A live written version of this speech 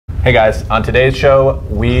Hey guys, on today's show,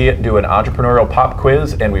 we do an entrepreneurial pop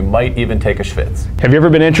quiz and we might even take a schwitz. Have you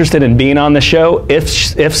ever been interested in being on the show? If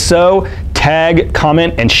so, tag,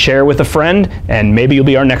 comment, and share with a friend, and maybe you'll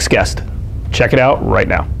be our next guest. Check it out right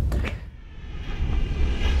now.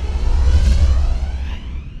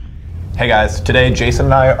 Hey guys, today Jason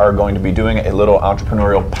and I are going to be doing a little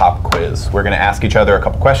entrepreneurial pop quiz. We're going to ask each other a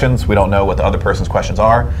couple questions. We don't know what the other person's questions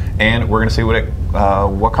are, and we're going to see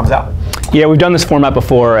what comes out. Yeah, we've done this format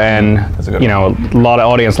before, and a lot of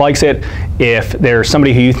audience likes it. If there's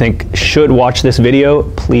somebody who you think should watch this video,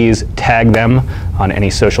 please tag them on any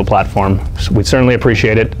social platform. We'd certainly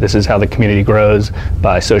appreciate it. This is how the community grows,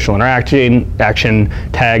 by social interaction,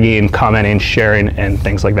 tagging, commenting, sharing, and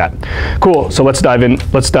things like that. Cool. So let's dive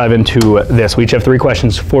into this. We each have 3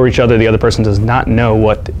 questions for each other. The other person does not know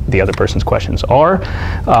what the other person's questions are.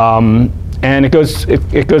 And it goes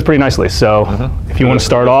pretty nicely. So if you want to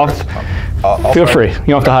start off, feel free. You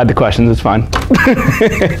don't have to hide the questions. It's fine.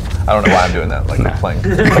 I don't know why I'm doing that, like I'm playing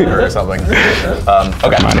poker or something.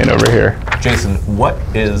 Okay. Mine in over here. Jason, what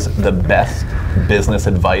is the best business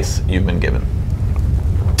advice you've been given?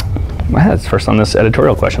 That's first on this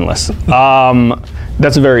editorial question list.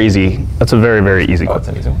 That's a very easy. That's a very, very easy. Oh, it's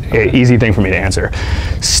an easy one. Okay. Easy thing for me to answer.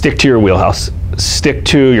 Stick to your wheelhouse. Stick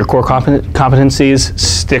to your core competencies.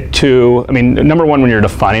 Stick to. I mean, number one, when you're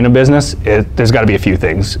defining a business, there's got to be a few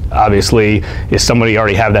things. Obviously, is somebody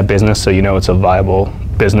already have that business, so you know it's a viable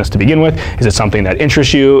business to begin with? Is it something that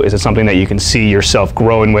interests you? Is it something that you can see yourself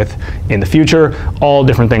growing with in the future? All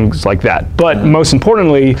different things like that. But most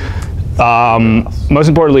importantly,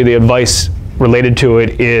 the advice related to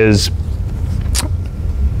it is,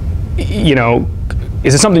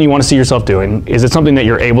 is it something you want to see yourself doing? Is it something that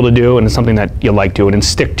you're able to do, and it's something that you like doing, and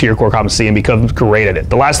stick to your core competency and become great at it?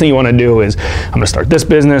 The last thing you want to do is, I'm going to start this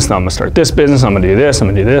business, then I'm going to start this business, I'm going to do this, I'm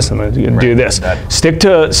going to do this, I'm going to do this. Stick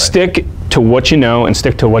to what you know, and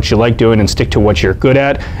stick to what you like doing, and stick to what you're good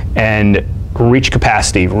at, and reach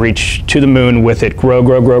capacity, reach to the moon with it, grow,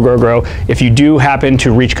 grow, grow, grow, grow. If you do happen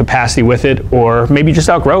to reach capacity with it, or maybe just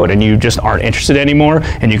outgrow it and you just aren't interested anymore,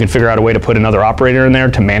 and you can figure out a way to put another operator in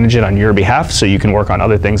there to manage it on your behalf so you can work on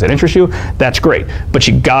other things that interest you, that's great. But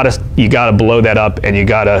you gotta blow that up, and you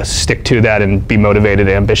gotta stick to that and be motivated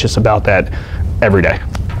and ambitious about that every day.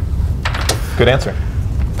 Good answer.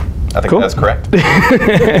 I think Cool. That's correct.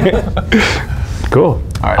 Cool.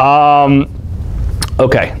 All right.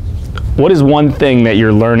 Okay. What is one thing that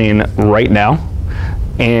you're learning right now,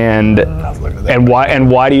 and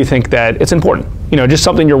why do you think that it's important? Just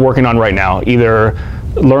something you're working on right now, either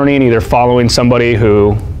learning, either following somebody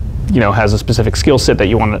who has a specific skill set that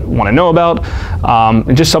you want to know about,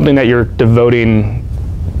 and just something that you're devoting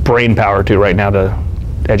brain power to right now to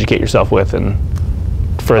educate yourself with and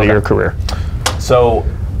further your career. So,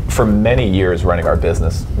 for many years running our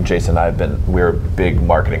business, Jason and I we're big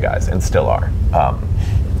marketing guys and still are.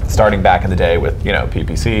 Starting back in the day with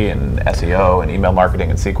PPC and SEO and email marketing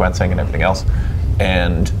and sequencing and everything else,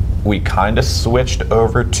 and we kind of switched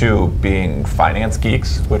over to being finance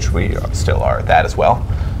geeks, which we still are that as well.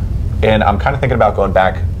 And I'm kind of thinking about going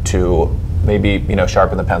back to maybe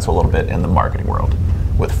sharpen the pencil a little bit in the marketing world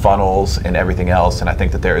with funnels and everything else. And I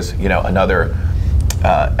think that there's another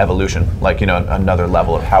evolution, like another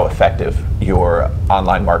level of how effective your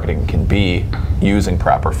online marketing can be using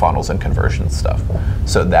proper funnels and conversion stuff.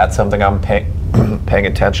 So that's something I'm paying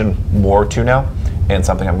attention more to now, and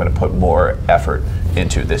something I'm going to put more effort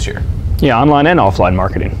into this year. Yeah, online and offline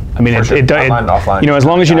marketing. I mean, online and offline. As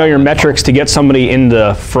long as you know your metrics to get somebody in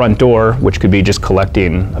the front door, which could be just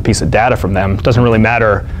collecting a piece of data from them, doesn't really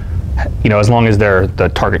matter. As long as they're the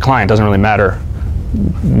target client, doesn't really matter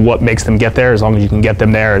what makes them get there, as long as you can get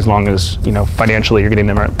them there, as long as financially you're getting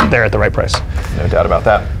them there at the right price. No doubt about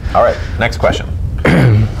that. All right, next question.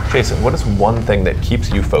 Jason, what is one thing that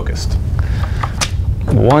keeps you focused?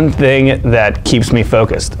 One thing that keeps me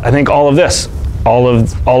focused, I think all of this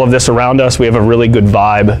around us. We have a really good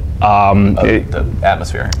vibe. The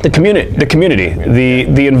atmosphere, the community,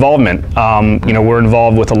 the involvement. We're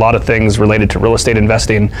involved with a lot of things related to real estate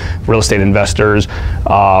investing, real estate investors,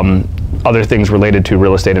 other things related to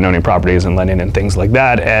real estate and owning properties and lending and things like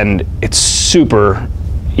that. And it's super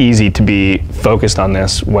easy to be focused on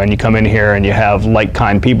this when you come in here and you have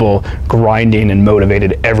like-kind people grinding and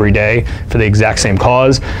motivated every day for the exact same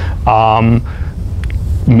cause.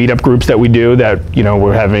 Meetup groups that we do that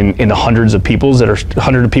we're having in the hundreds of people that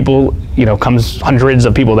hundreds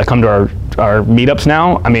of people that come to our meetups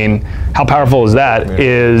now. I mean, how powerful is that? Yeah.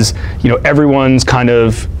 Is everyone's kind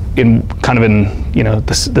of in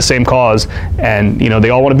the same cause, and they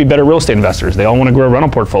all want to be better real estate investors. They all want to grow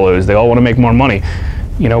rental portfolios. They all want to make more money.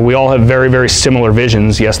 we all have very, very similar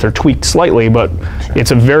visions. Yes, they're tweaked slightly, but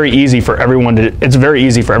it's very easy for everyone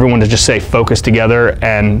to just say focus together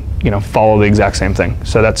and follow the exact same thing.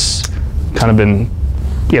 So that's kind of been,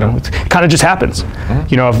 it kind of just happens.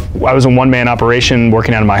 If I was a one-man operation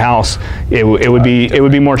working out of my house, it would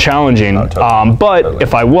be more challenging. Oh, totally. But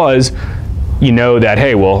if I was, that,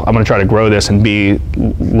 hey, well, I'm going to try to grow this and be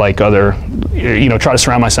like other, try to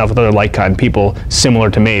surround myself with other like-kind people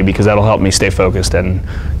similar to me, because that'll help me stay focused and,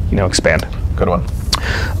 expand. Good one.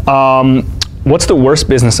 What's the worst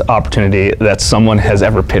business opportunity that someone has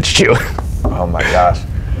ever pitched you? Oh my gosh.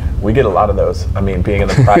 We get a lot of those. I mean, being in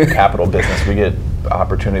the private capital business, we get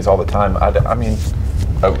opportunities all the time. I mean,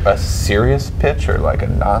 a serious pitch or like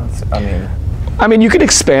a I mean, you could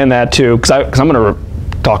expand that too, because I'm going to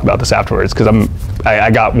talk about this afterwards, because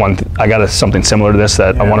I got something similar to this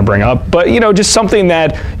that I want to bring up. But just something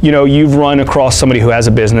that you've run across somebody who has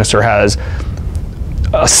a business or has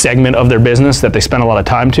a segment of their business that they spend a lot of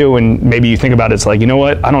time to, and maybe you think about it, it's like,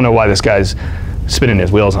 what, I don't know why this guy's spinning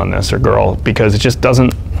his wheels on this, or girl, because it just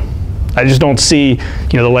doesn't. I just don't see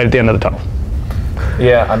the light at the end of the tunnel.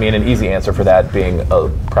 Yeah, I mean, an easy answer for that, being a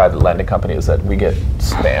private lending company, is that we get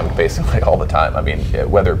spammed basically all the time. I mean,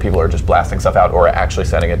 whether people are just blasting stuff out or actually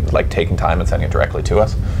sending it, like taking time and sending it directly to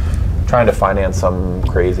us. Trying to finance some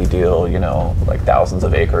crazy deal, like thousands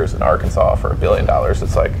of acres in Arkansas for $1 billion.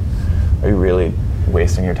 It's like, are you really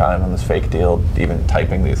wasting your time on this fake deal, even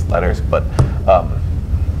typing these letters? But,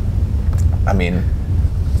 I mean,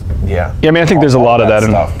 yeah. Yeah, I mean, I think there's a lot of that.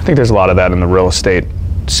 I think there's a lot of that in the real estate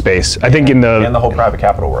space. I think in the whole private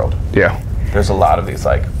capital world. Yeah. There's a lot of these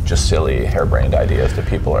like just silly, harebrained ideas that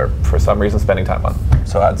people are for some reason spending time on.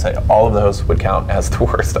 So I'd say all of those would count as the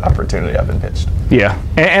worst opportunity I've been pitched. Yeah,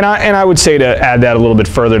 and I would say, to add that a little bit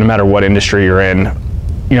further, no matter what industry you're in,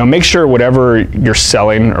 make sure whatever you're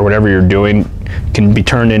selling or whatever you're doing can be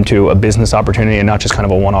turned into a business opportunity and not just kind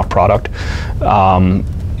of a one-off product.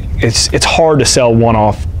 It's hard to sell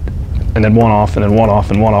one-off and then one-off and then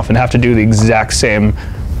one-off and one-off and have to do the exact same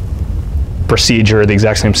procedure, the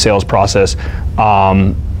exact same sales process,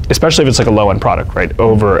 especially if it's like a low-end product, right?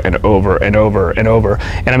 Over and over and over and over.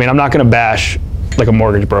 And I mean, I'm not going to bash like a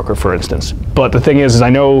mortgage broker, for instance. But the thing is I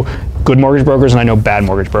know good mortgage brokers and I know bad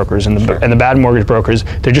mortgage brokers. And the bad mortgage brokers,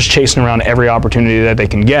 they're just chasing around every opportunity that they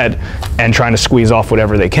can get and trying to squeeze off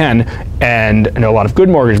whatever they can. And I know a lot of good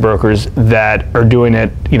mortgage brokers that are doing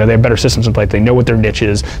it, they have better systems in place. They know what their niche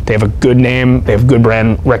is. They have a good name. They have good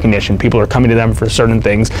brand recognition. People are coming to them for certain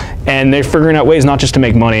things. And they're figuring out ways not just to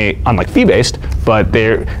make money on like fee-based, but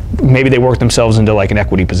maybe they work themselves into like an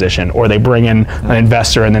equity position, or they bring in an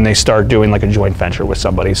investor and then they start doing like a joint venture with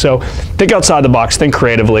somebody. So think outside the box, think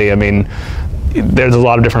creatively. I mean, there's a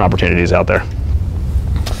lot of different opportunities out there.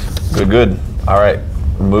 Good. All right,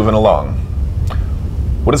 moving along.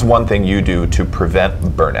 What is one thing you do to prevent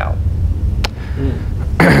burnout?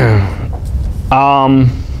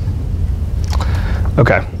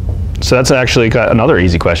 Okay, so that's actually another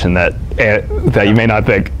easy question that you may not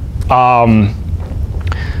think.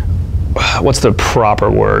 What's the proper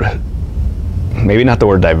word? Maybe not the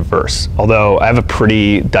word diverse, although I have a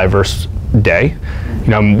pretty diverse day.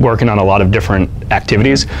 I'm working on a lot of different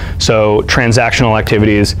activities. So transactional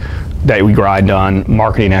activities that we grind on,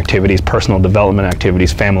 marketing activities, personal development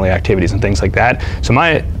activities, family activities, and things like that. So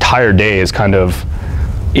my entire day is kind of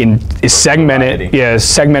is segmented. Variety. Yeah,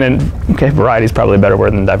 segmented. Okay, variety is probably a better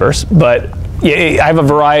word than diverse, but yeah, I have a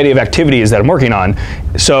variety of activities that I'm working on.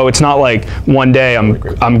 So it's not like one day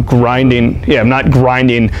I'm grinding. Yeah, I'm not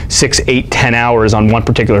grinding 6, 8, 10 hours on one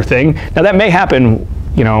particular thing. Now that may happen.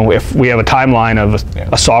 If we have a timeline of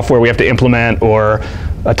a software we have to implement, or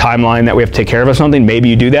a timeline that we have to take care of or something, maybe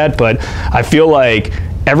you do that. But I feel like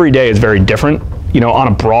every day is very different. On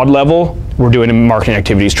a broad level, we're doing marketing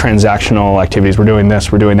activities, transactional activities, we're doing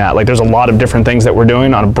this, we're doing that. Like there's a lot of different things that we're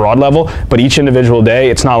doing on a broad level, but each individual day,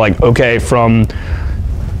 it's not like, okay, I'm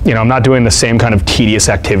not doing the same kind of tedious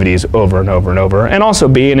activities over and over and over. And also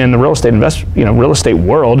being in the real estate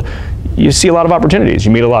world, you see a lot of opportunities.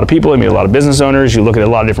 You meet a lot of people, you meet a lot of business owners, you look at a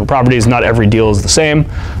lot of different properties. Not every deal is the same.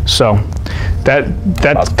 So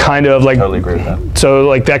that's kind of like, totally agree with that. So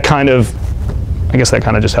like that kind of, I guess that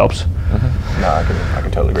kind of just helps. Mm-hmm. No, I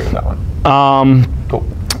can totally agree with that one. Cool.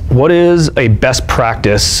 What is a best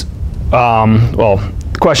practice? Well,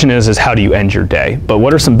 the question is how do you end your day? But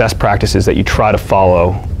what are some best practices that you try to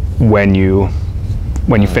follow when you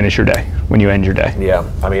finish your day, when you end your day? Yeah,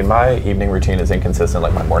 I mean, my evening routine is inconsistent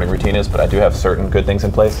like my morning routine is, but I do have certain good things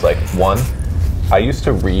in place. Like one, I used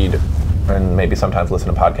to read and maybe sometimes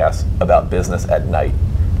listen to podcasts about business at night.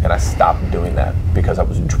 and I stopped doing that because I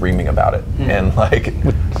was dreaming about it and like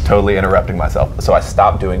totally interrupting myself. So I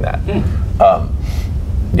stopped doing that.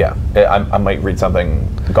 Yeah, I might read something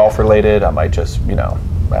golf related. I might just, you know,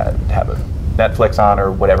 have a Netflix on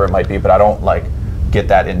or whatever it might be, but I don't like get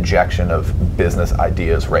that injection of business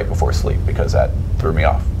ideas right before sleep because that threw me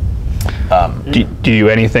off. Do you do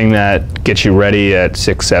anything that gets you ready at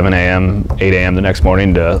 6, 7 a.m., 8 a.m. the next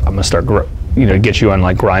morning to, I'm gonna start, get you on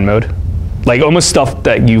like grind mode? Like almost stuff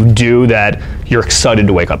that you do that you're excited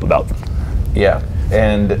to wake up about. Yeah,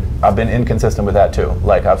 and I've been inconsistent with that too.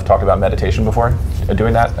 Like I've talked about meditation before,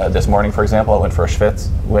 doing that. This morning, for example, I went for a schwitz.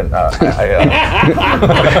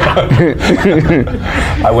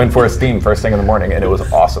 I went for a steam first thing in the morning, and it was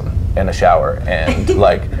awesome in a shower. And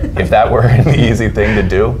like, if that were an easy thing to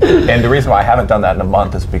do, and the reason why I haven't done that in a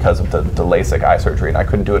month is because of the LASIK eye surgery, and I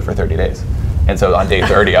couldn't do it for 30 days. And so on day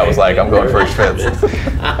 30, I was like, I'm going for a schwitz.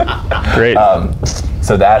 Great.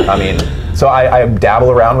 So that, I mean, so I dabble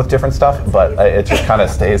around with different stuff, but it just kind of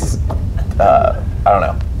stays, I don't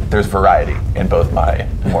know, there's variety in both my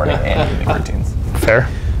morning and evening routines. Fair.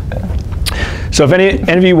 Yeah. So if any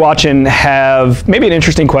of you watching have maybe an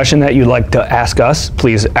interesting question that you'd like to ask us,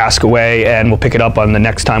 please ask away and we'll pick it up on the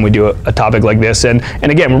next time we do a topic like this. And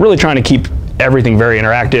again, we're really trying to keep everything very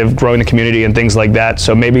interactive, growing the community and things like that.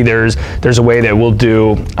 So maybe there's a way that we'll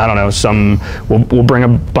do, I don't know, we'll bring a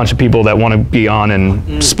bunch of people that want to be on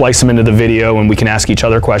and splice them into the video, and we can ask each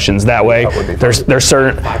other questions that way. There's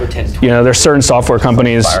certain, there's certain software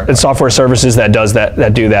companies and software services that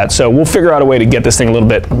do that. So we'll figure out a way to get this thing a little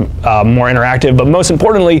bit more interactive. But most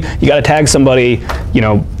importantly, you got to tag somebody,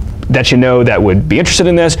 that that would be interested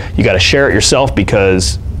in this. You got to share it yourself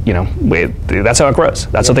because that's how it grows.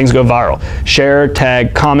 That's how things go viral. Share,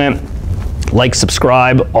 tag, comment, like,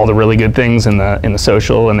 subscribe, all the really good things in the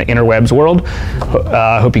social and the interwebs world.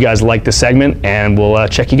 Hope you guys like this segment, and we'll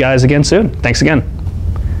check you guys again soon. Thanks again.